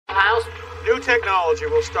technology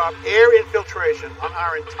will stop air infiltration on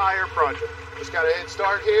our entire project. Just got a head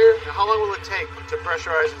start here. Now, how long will it take to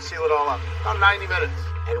pressurize and seal it all up? About 90 minutes.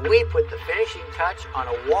 And we put the finishing touch on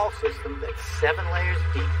a wall system that's 7 layers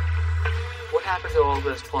deep. What happens to all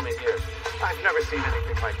this plumbing here? I've never seen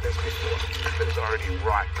anything like this before. There's already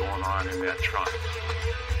rot going on in that trunk.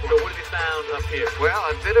 So what have you found up here? Well,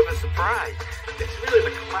 a bit of a surprise. It's really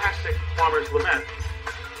the classic plumber's lament.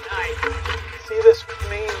 Nice. See this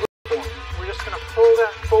main roof form? We're just going to pull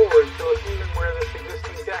that forward so it's even where this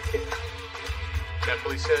existing deck is.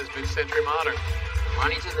 Definitely says mid-century modern.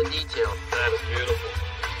 Money's in the details. That is beautiful.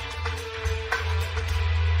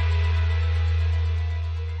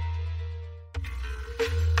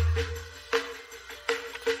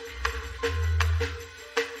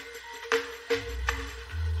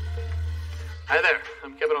 Hi there,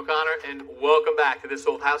 I'm Kevin O'Connor, and welcome back to this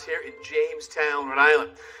old house here in Jamestown, Rhode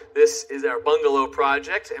Island. This is our bungalow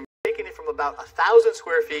project, and we're taking it from about 1,000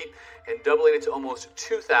 square feet and doubling it to almost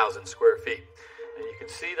 2,000 square feet. And you can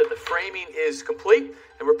see that the framing is complete,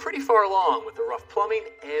 and we're pretty far along with the rough plumbing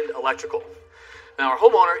and electrical. Now, our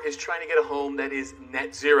homeowner is trying to get a home that is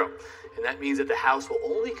net zero, and that means that the house will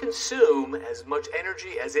only consume as much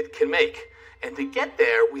energy as it can make. And to get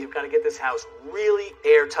there, we've got to get this house really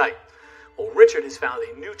airtight. Well, Richard has found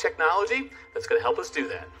a new technology that's going to help us do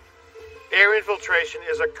that. Air infiltration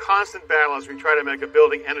is a constant battle as we try to make a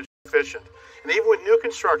building energy efficient. And even with new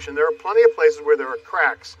construction, there are plenty of places where there are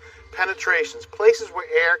cracks, penetrations, places where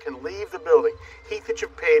air can leave the building, heat that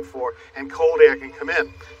you've paid for, and cold air can come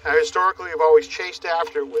in. Now, historically, we've always chased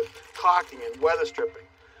after it with caulking and weather stripping.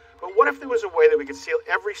 But what if there was a way that we could seal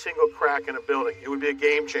every single crack in a building? It would be a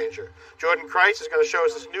game changer. Jordan Kreis is going to show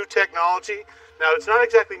us this new technology. Now, it's not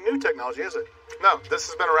exactly new technology, is it? No, this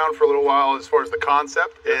has been around for a little while as far as the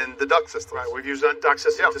concept and the duct system. Right, we've used duct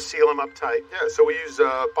system to seal them up tight. Yeah, so we use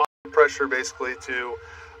positive pressure basically to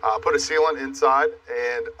put a sealant inside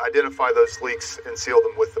and identify those leaks and seal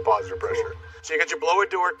them with the positive pressure. So you got your blower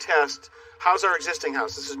door test. How's our existing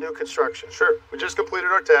house? This is new construction. Sure, we just completed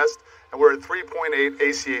our test and we're at 3.8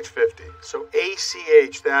 ACH 50. So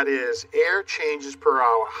ACH, that is air changes per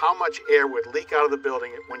hour. How much air would leak out of the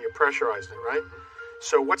building when you're pressurizing it, right?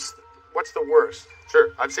 So what's the worst? Sure,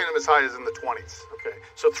 I've seen them as high as in the 20s. Okay,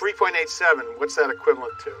 so 3.87, what's that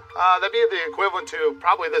equivalent to? That'd be the equivalent to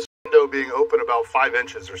probably this window being open about 5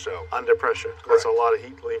 inches or so. Under pressure. That's a lot of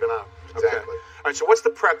heat leaving out. Exactly. Okay. All right, so what's the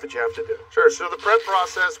prep that you have to do? Sure, so the prep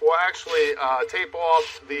process will actually tape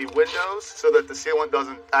off the windows so that the sealant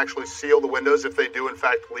doesn't actually seal the windows if they do in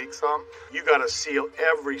fact leak some. You got to seal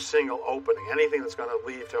every single opening, anything that's going to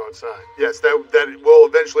leave to outside. Yes, that will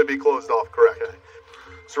eventually be closed off, correct. Okay.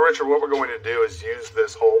 So Richard, what we're going to do is use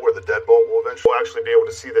this hole where the deadbolt will eventually actually be able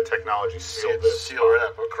to see the technology seal this. Seal it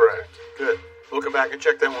up. Correct. Good. We'll come back and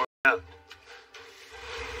check that one out.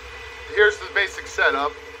 Here's the basic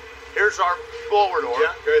setup. Here's our blower door.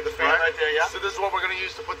 Yeah, good. The fan right there, yeah. So this is what we're going to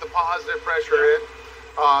use to put the positive pressure in.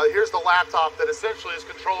 Here's the laptop that essentially is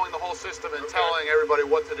controlling the whole system and telling everybody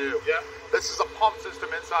what to do. Yeah. This is a pump system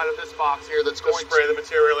inside of this box here that's going to spray the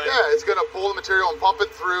material in. Yeah, it's going to pull the material and pump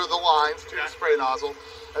it through the lines to the spray nozzle.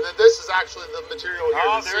 And then this is actually the material here.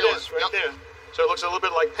 Oh, there it is, right there. So it looks a little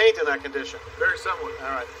bit like paint in that condition. Very similar.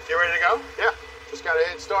 All right. You ready to go? Yeah. Just got a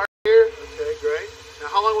head start here. Okay, great. Now,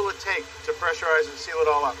 how long will it take to pressurize and seal it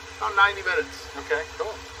all up? About 90 minutes. Okay,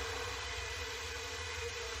 cool.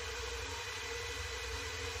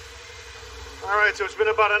 All right, so it's been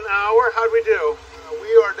about an hour. How'd we do? We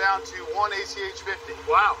are down to 1 ACH 50.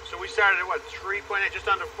 Wow. So we started at what, 3.8, just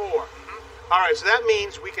under 4. All right, so that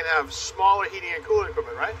means we can have smaller heating and cooling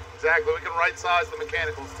equipment, right? Exactly. We can right size the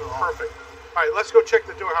mechanicals to the home. Perfect. All right, let's go check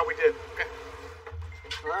the door, how we did. Okay.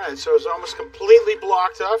 All right, so it's almost completely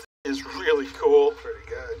blocked off. It's really cool. Pretty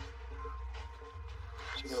good.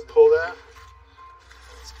 So you're going to pull that.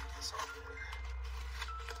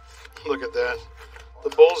 Look at that. The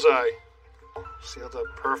bullseye. Sealed up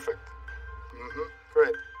perfect.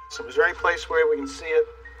 Great. So is there any place where we can see it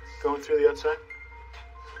going through the outside?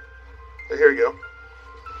 Here you go.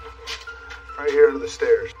 Right here under the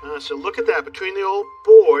stairs. So look at that. Between the old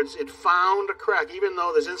boards, it found a crack, even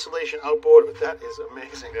though there's insulation outboard of it. That is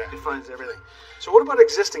amazing. Yeah. It finds everything. So what about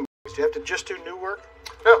existing? Do you have to just do new work?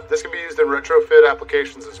 No, this can be used in retrofit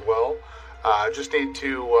applications as well. Just need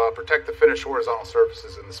to protect the finished horizontal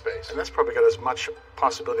surfaces in the space. And that's probably got as much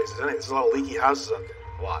possibilities as anything. There's a lot of leaky houses out there.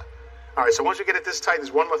 A lot. All right, so once we get it this tight,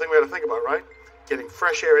 there's one more thing we got to think about, right? Getting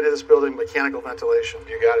fresh air into this building, mechanical ventilation.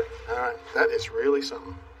 You got it. All right, that is really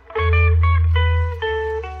something.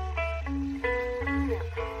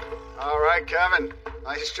 All right, Kevin,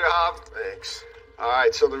 nice job. Thanks. All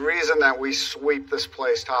right, so the reason that we sweep this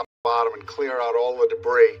place top bottom and clear out all the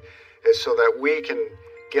debris is so that we can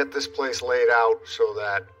get this place laid out so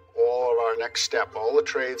that all of our next step, all the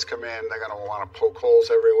trades come in, they're going to want to poke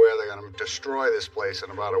holes everywhere. They're going to destroy this place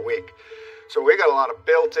in about a week. So we got a lot of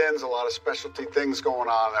built-ins, a lot of specialty things going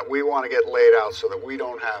on that we want to get laid out so that we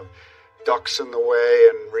don't have ducts in the way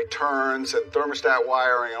and returns and thermostat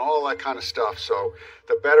wiring and all that kind of stuff. So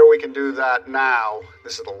the better we can do that now,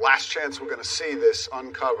 this is the last chance we're going to see this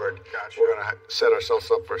uncovered. Gotcha. We're going to set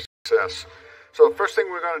ourselves up for success. So the first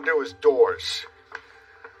thing we're going to do is doors.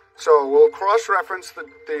 So we'll cross-reference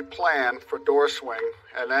the plan for door swing,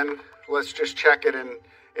 and then let's just check it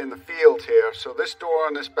in the field here. So this door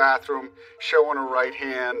in this bathroom showing a right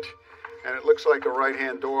hand, and it looks like a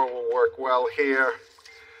right-hand door will work well here.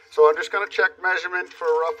 So I'm just going to check measurement for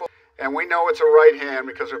ruffle, and we know it's a right hand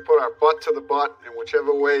because we put our butt to the butt, and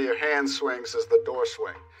whichever way your hand swings is the door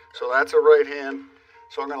swing. So that's a right hand.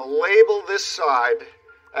 So I'm going to label this side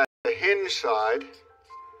as the hinge side.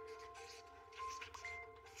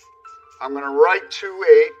 I'm going to write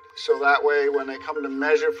 2-8 so that way when they come to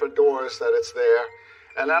measure for doors that it's there.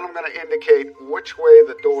 And then I'm going to indicate which way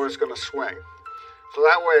the door is going to swing. So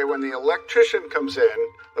that way when the electrician comes in,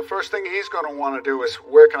 the first thing he's going to want to do is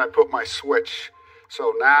where can I put my switch?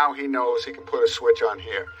 So now he knows he can put a switch on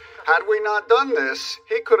here. Had we not done this,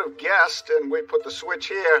 he could have guessed and we put the switch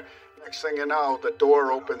here. Next thing you know, the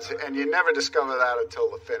door opens and you never discover that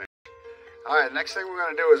until the finish. All right, next thing we're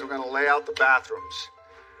going to do is we're going to lay out the bathrooms.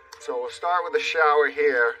 So we'll start with the shower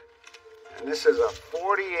here, and this is a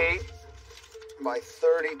 48 by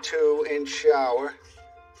 32 inch shower.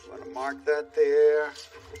 I'm going to mark that there.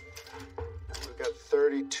 We've got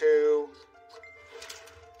 32.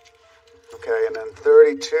 Okay, and then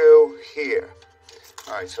 32 here.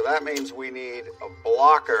 All right, so that means we need a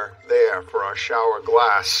blocker there for our shower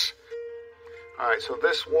glass. All right, so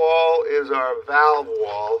this wall is our valve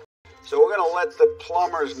wall. So we're going to let the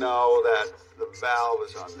plumbers know that the valve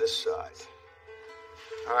is on this side.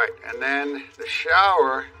 All right, and then the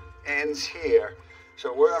shower ends here.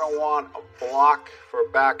 So we're going to want a block for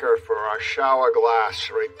backer for our shower glass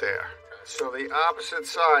right there. So the opposite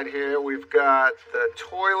side here, we've got the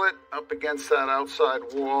toilet up against that outside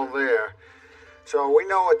wall there. So we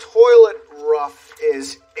know a toilet rough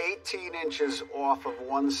is 18 inches off of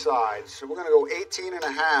one side. So we're going to go 18 and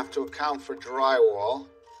a half to account for drywall.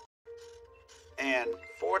 And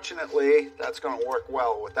fortunately, that's going to work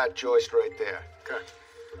well with that joist right there. Okay.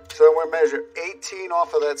 So then we'll measure 18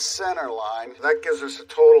 off of that center line. That gives us a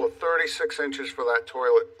total of 36 inches for that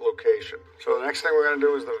toilet location. So the next thing we're going to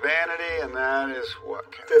do is the vanity, and that is what?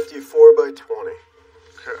 54 by 20.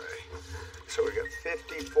 Okay. So we got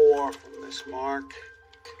 54 from this mark.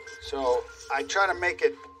 So I try to make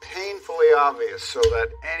it painfully obvious so that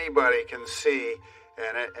anybody can see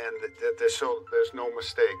and that there's no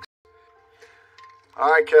mistakes. All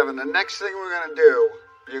right, Kevin, the next thing we're going to do,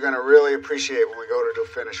 you're going to really appreciate when we go to do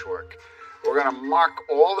finish work. We're going to mark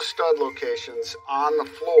all the stud locations on the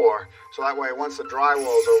floor, so that way once the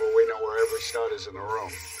drywall's over, we know where every stud is in the room.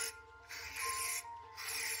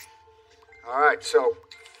 All right, so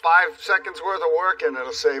 5 seconds worth of work, and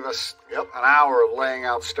it'll save us an hour of laying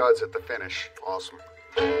out studs at the finish. Awesome.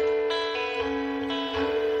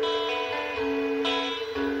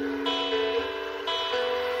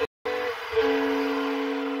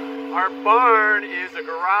 Our barn is a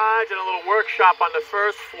garage and a little workshop on the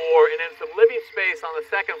first floor and then some living space on the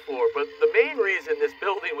second floor. But the main reason this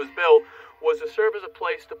building was built was to serve as a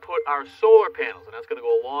place to put our solar panels. And that's going to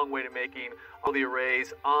go a long way to making all the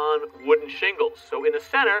arrays on wooden shingles. So in the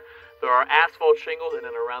center, there are asphalt shingles, and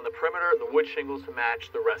then around the perimeter, the wood shingles to match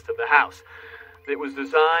the rest of the house. It was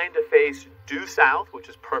designed to face due south, which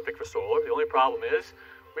is perfect for solar. The only problem is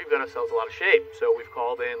we've got ourselves a lot of shade. So we've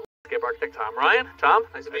called in architect Tom Ryan. Tom,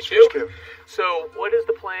 nice to meet you. So what is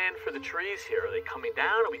the plan for the trees here? Are they coming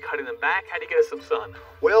down? Are we cutting them back? How do you get us some sun?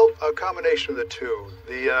 Well, a combination of the two.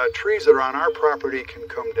 The trees that are on our property can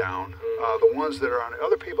come down. The ones that are on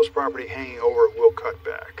other people's property hanging over will cut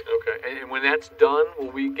back. Okay, and when that's done,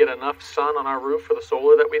 will we get enough sun on our roof for the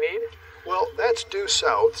solar that we need? Well, that's due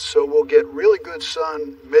south, so we'll get really good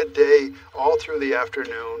sun midday all through the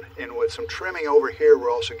afternoon, and with some trimming over here,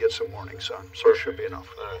 we'll also get some morning sun, so it should be enough.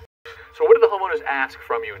 All right. So what did the homeowners ask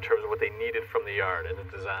from you in terms of what they needed from the yard and the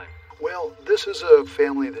design? Well, this is a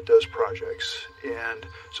family that does projects, and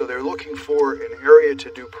so they're looking for an area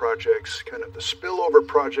to do projects, kind of the spillover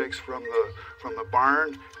projects from the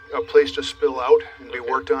barn, a place to spill out and be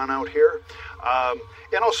worked on out here.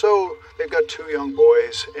 And also, they've got 2 young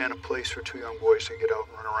boys and a place for 2 young boys to get out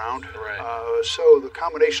and run around. Right. So the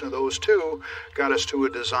combination of those two got us to a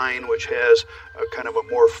design which has a kind of a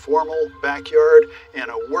more formal backyard and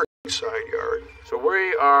a work side yard. So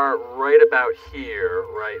we are right about here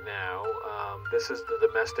right now. This is the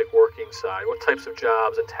domestic working side. What types of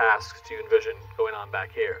jobs and tasks do you envision going on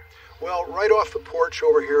back here? Well, right off the porch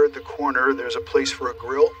over here at the corner, there's a place for a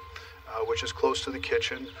grill, which is close to the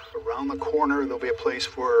kitchen. Around the corner, there'll be a place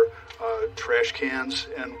for trash cans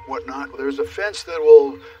and whatnot. There's a fence that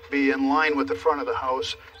will be in line with the front of the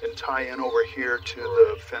house and tie in over here to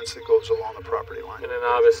the fence that goes along the property line. And then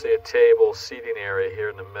obviously a table, seating area here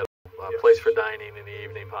in the middle. A place for dining in the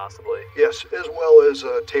evening, possibly. Yes, as well as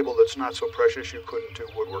a table that's not so precious you couldn't do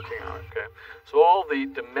woodworking on it. Okay. So all the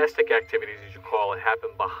domestic activities, as you call it, happen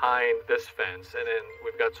behind this fence, and then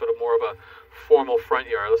we've got sort of more of a formal front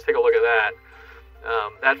yard. Let's take a look at that.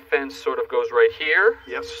 That fence sort of goes right here.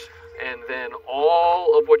 Yes. And then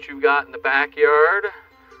all of what you've got in the backyard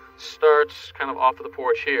starts kind of off of the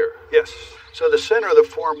porch here. Yes. So the center of the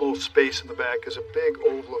formal space in the back is a big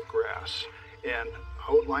oval of grass, and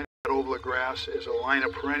outlined that oval of grass is a line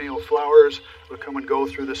of perennial flowers that come and go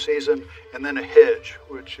through the season, and then a hedge,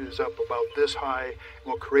 which is up about this high, and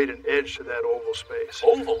will create an edge to that oval space.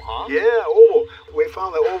 Oval, huh? Yeah, oval. We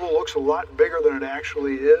found the oval looks a lot bigger than it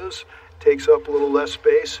actually is, takes up a little less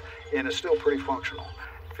space, and is still pretty functional.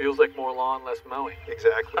 Feels like more lawn, less mowing.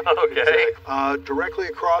 Exactly. Okay. Exactly. Directly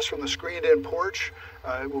across from the screened-in porch,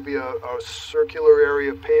 it will be a circular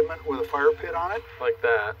area of pavement with a fire pit on it. Like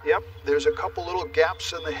that. Yep. There's a couple little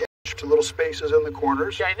gaps in the hedge, to little spaces in the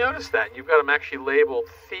corners. Yeah, I noticed that. You've got them actually labeled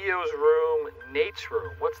Theo's room, Nate's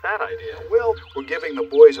room. What's that idea? Well, we're giving the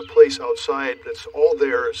boys a place outside that's all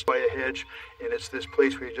theirs by a hedge, and it's this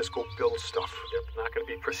place where you just go build stuff. Yep, not going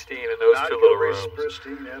to be pristine in those Not two little gonna be rooms.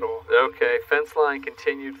 pristine at all. Okay, fence line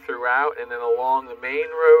continued throughout, and then along the main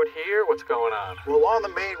road here, what's going on? Well, along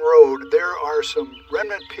the main road, there are some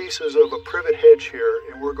remnant pieces of a privet hedge here,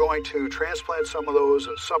 and we're going to transplant some of those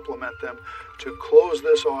and supplement them to close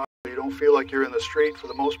this off. You don't feel like you're in the street for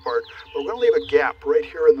the most part, but we're going to leave a gap right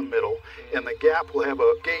here in the middle, and the gap will have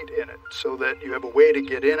a gate in it so that you have a way to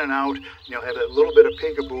get in and out, and you'll have that little bit of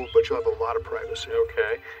peekaboo, but you'll have a lot of privacy.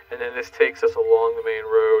 Okay, and then this takes us along the main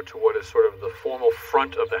road to what is sort of the formal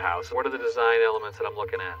front of the house. What are the design elements that I'm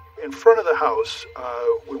looking at? In front of the house,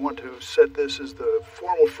 we want to set this as the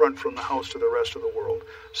formal front from the house to the rest of the world.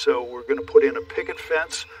 So we're going to put in a picket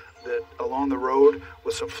fence that along the road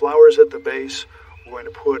with some flowers at the base. We're going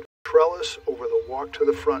to put trellis over the walk to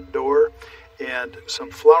the front door and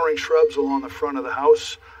some flowering shrubs along the front of the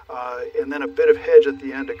house, and then a bit of hedge at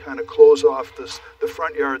the end to kind of close off the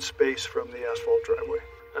front yard space from the asphalt driveway.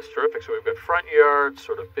 That's terrific. So we've got front yard,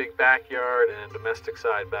 sort of big backyard, and domestic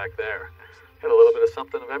side back there. Got a little bit of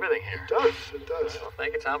something of everything here. It does. Well,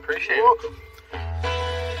 thank you, Tom. Appreciate You're welcome.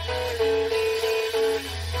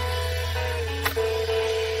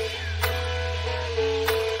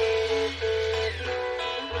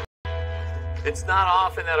 It's not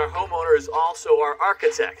often that our homeowner is also our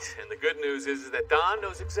architect, and the good news is that Don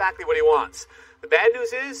knows exactly what he wants. The bad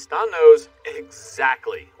news is Don knows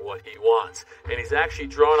exactly what he wants, and he's actually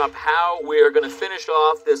drawn up how we are going to finish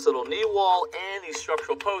off this little knee wall and these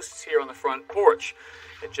structural posts here on the front porch.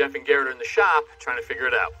 And Jeff and Garrett are in the shop trying to figure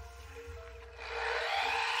it out.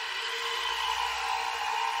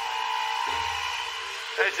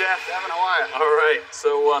 Hey, Jeff. Kevin, how are you? All right,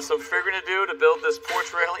 so some figuring to do to build this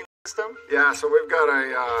porch railing system? Yeah, so we've got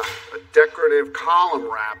a decorative column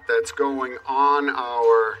wrap that's going on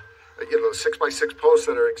our, the 6x6 posts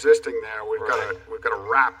that are existing there. We've got a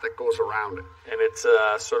wrap that goes around it. And it's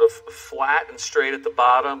sort of flat and straight at the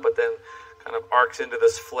bottom, but then kind of arcs into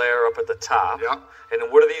this flare up at the top. Yeah. And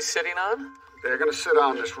then what are these sitting on? They're going to sit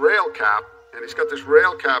on this rail cap, and he's got this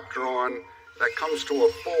rail cap drawn that comes to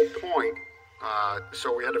a full point.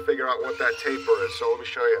 So we had to figure out what that taper is. So let me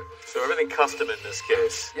show you. So everything custom in this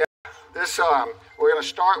case. Yeah. This we're going to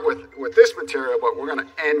start with this material, but we're going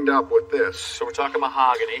to end up with this. So we're talking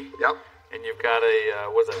mahogany. Yep. And you've got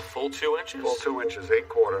a, what is that, full 2 inches? Full 2 inches,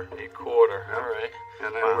 8/4. 8/4, Yep. all right.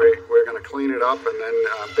 And then we're going to clean it up, and then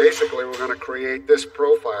basically we're going to create this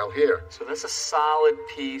profile here. So that's a solid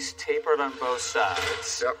piece, tapered on both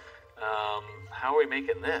sides. Yep. How are we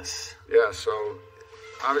making this? Yeah, so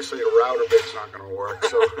obviously a router bit's not going to work,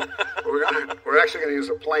 so we're actually going to use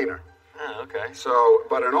a planer. Oh, okay. So,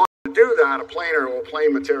 but in order to do that, a planer will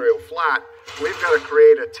plane material flat. We've got to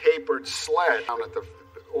create a tapered sled down at the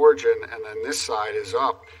origin, and then this side is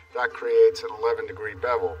up. That creates an 11-degree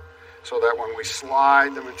bevel, so that when we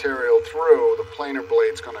slide the material through, the planer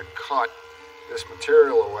blade's going to cut this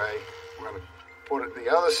material away. We're going to put it the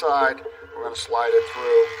other side, we're going to slide it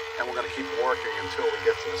through, and we're going to keep working until we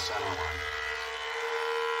get to the center line.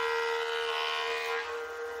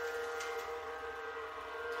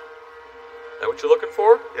 That what you're looking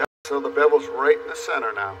for? Yep. So the bevel's right in the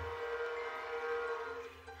center now.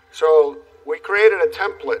 So we created a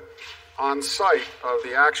template on site of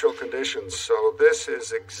the actual conditions. So this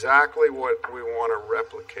is exactly what we want to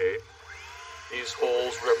replicate. These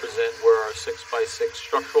holes represent where our 6x6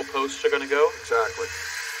 structural posts are going to go. Exactly.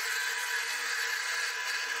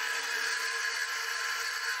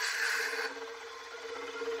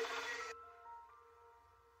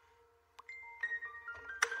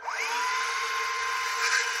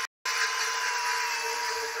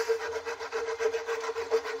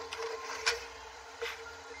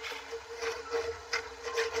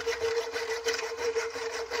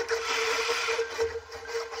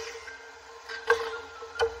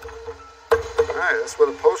 That's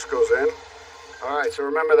where the post goes in. All right, so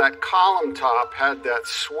remember that column top had that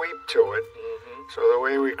sweep to it. So the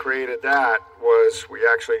way we created that was we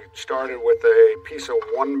actually started with a piece of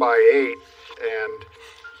 1x8, and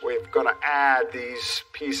we're going to add these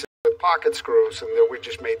pieces with pocket screws, and then we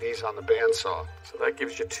just made these on the bandsaw. So that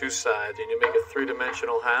gives you two sides, and you make a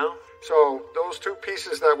three-dimensional how? So those two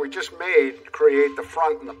pieces that we just made create the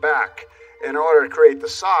front and the back. In order to create the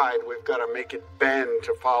side, we've got to make it bend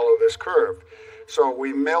to follow this curve. So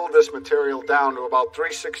we milled this material down to about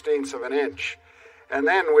 3/16 of an inch. And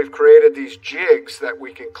then we've created these jigs that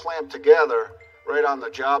we can clamp together right on the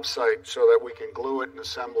job site so that we can glue it and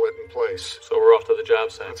assemble it in place. So we're off to the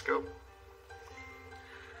job site. Let's go.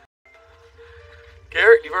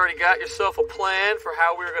 Garrett, you've already got yourself a plan for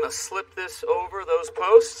how we're going to slip this over those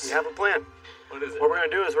posts? We have a plan. What is it? What we're going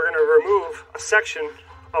to do is we're going to remove a section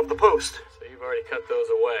of the post. So you've already cut those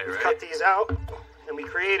away, We've right? cut these out, and we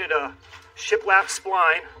created a shiplap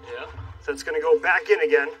spline. Yeah. So it's going to go back in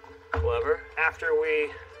again Clever. after we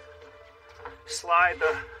slide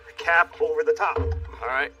the cap over the top. All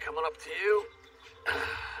right, coming up to you.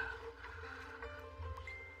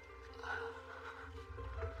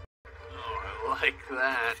 Oh, I like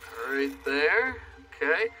that right there.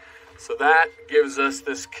 Okay. So that gives us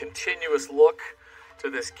this continuous look to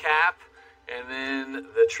this cap. And then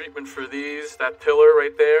the treatment for these, that pillar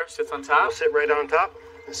right there sits on top. It'll sit right on top.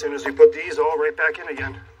 As soon as we put these all right back in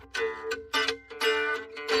again.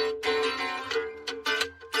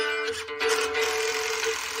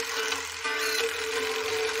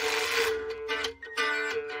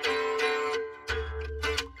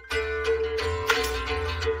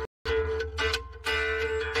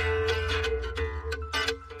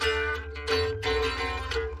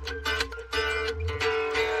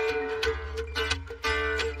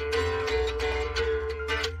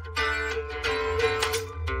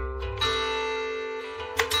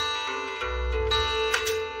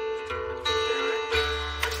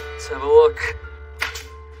 Have a look.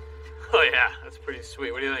 Oh yeah, that's pretty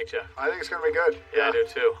sweet. What do you think, Jeff? I think it's going to be good. Yeah, I do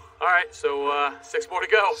too. All right, so 6 more to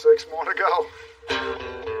go. 6 more to go.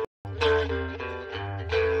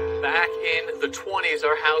 Back in the 20s,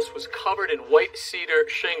 our house was covered in white cedar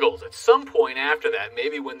shingles. At some point after that,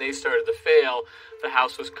 maybe when they started to fail, the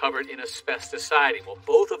house was covered in asbestos siding. Well,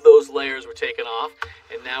 both of those layers were taken off,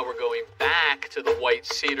 and now we're going back to the white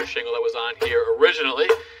cedar shingle that was on here originally.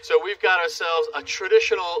 So we've got ourselves a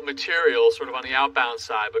traditional material sort of on the outbound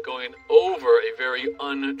side, but going over a very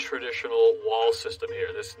untraditional wall system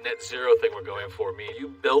here. This net zero thing we're going for.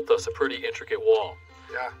 You built us a pretty intricate wall.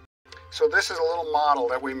 Yeah. So this is a little model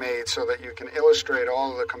that we made so that you can illustrate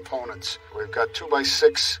all of the components. We've got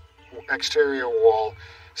 2x6 exterior wall,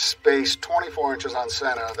 spaced 24 inches on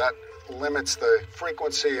center. That limits the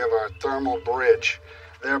frequency of our thermal bridge,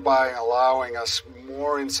 thereby allowing us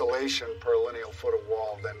more insulation per lineal foot of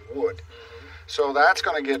wall than wood. So that's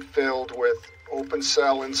going to get filled with open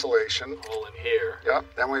cell insulation. All in here. Yep.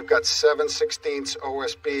 Then we've got 7/16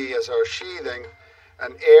 OSB as our sheathing,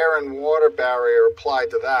 an air and water barrier applied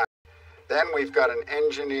to that. Then we've got an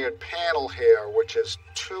engineered panel here, which is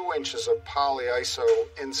 2 inches of polyiso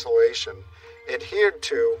insulation, adhered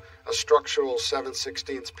to a structural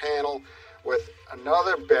 7/16 panel with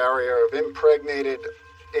another barrier of impregnated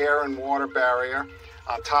air and water barrier.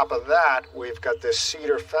 On top of that, we've got this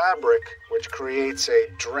cedar fabric, which creates a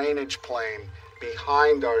drainage plane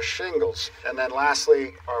behind our shingles. And then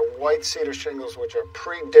lastly, our white cedar shingles, which are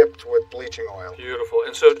pre-dipped with bleaching oil. Beautiful.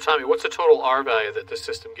 And so, Tommy, what's the total R value that this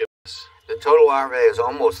system gives us? The total R value is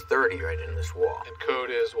almost 30 right in this wall. And code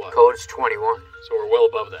is what? Code is 21. So we're well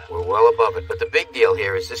above that. We're well above it. But the big deal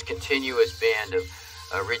here is this continuous band of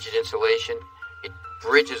rigid insulation. It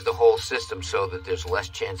bridges the whole system so that there's less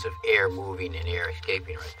chance of air moving and air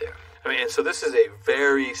escaping right there. I mean, and so this is a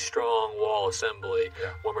very strong wall assembly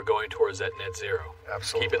when we're going towards that net zero.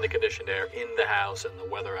 Absolutely. Keeping the conditioned air in the house and the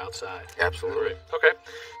weather outside. Absolutely. Great. Okay.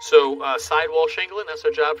 So sidewall shingling, that's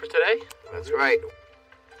our job for today. That's right.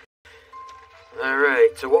 All right,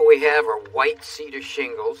 so what we have are white cedar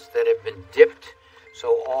shingles that have been dipped,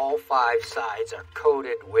 so all 5 sides are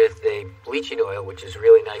coated with a bleaching oil, which is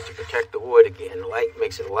really nice to protect the wood again. Light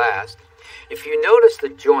makes it last. If you notice the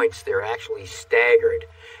joints, they're actually staggered,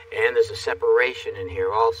 and there's a separation in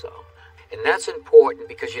here also. And that's important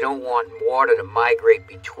because you don't want water to migrate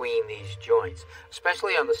between these joints,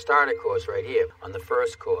 especially on the starter course right here, on the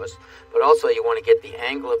first course. But also you want to get the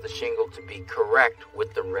angle of the shingle to be correct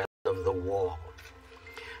with the rest of the wall.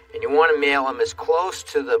 And you want to nail them as close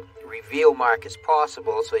to the reveal mark as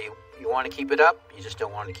possible, so you want to keep it up, you just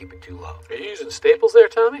don't want to keep it too low. Are you using staples there,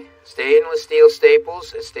 Tommy? Stainless steel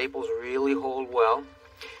staples, as staples really hold well.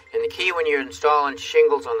 And the key when you're installing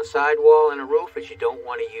shingles on the sidewall and a roof is you don't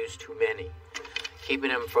want to use too many. Keeping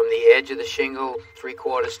them from the edge of the shingle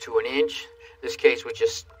 3/4 to an inch. In this case, we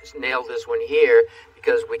just nailed this one here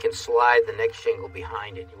because we can slide the next shingle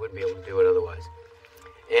behind it. You wouldn't be able to do it otherwise.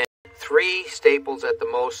 And 3 staples at the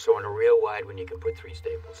most, so in a real wide one you can put 3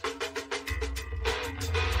 staples.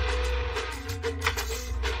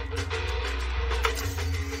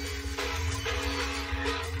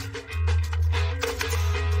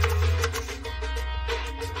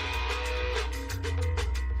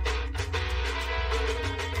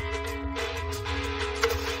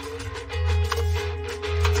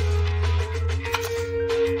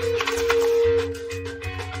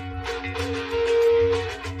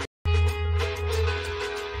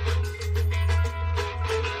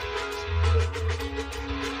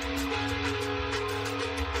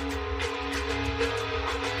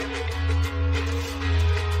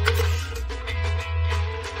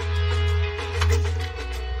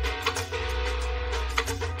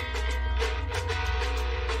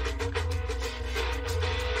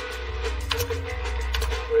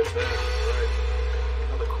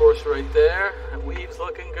 Right there. That weave's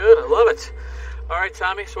looking good. I love it. All right,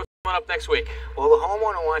 Tommy, so what's coming up next week? Well, the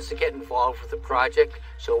homeowner wants to get involved with the project,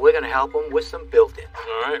 so we're going to help him with some built-in.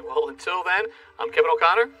 All right, well, until then, I'm Kevin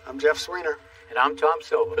O'Connor. I'm Jeff Sweener. And I'm Tom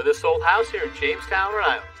Silva. For This Old House here in Jamestown, Rhode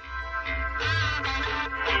Island.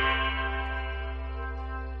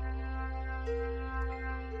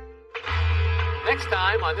 Next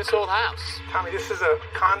time on This Old House. Tommy, this is a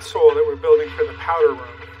console that we're building for the powder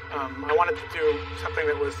room. I wanted to do something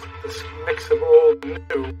that was this mix of old and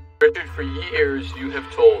new. Richard, for years you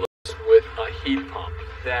have told us with a heat pump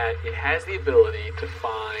that it has the ability to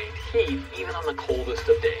find heat even on the coldest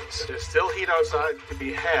of days. There's still heat outside to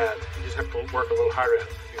be had. You just have to work a little harder at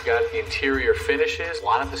it. You've got the interior finishes. A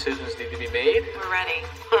lot of decisions need to be made. We're ready.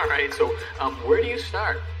 All right, so where do you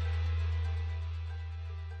start?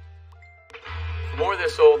 For more of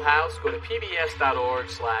This Old House, go to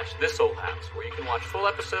pbs.org/thisoldhouse, where you can watch full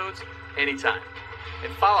episodes anytime.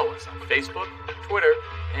 And follow us on Facebook, Twitter,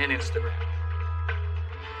 and Instagram.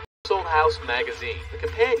 This Old House magazine, the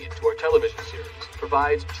companion to our television series,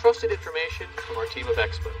 provides trusted information from our team of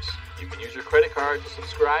experts. You can use your credit card to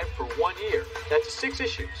subscribe for 1 year. That's 6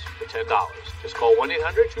 issues for $10. Just call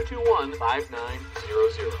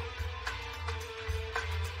 1-800-221-5900.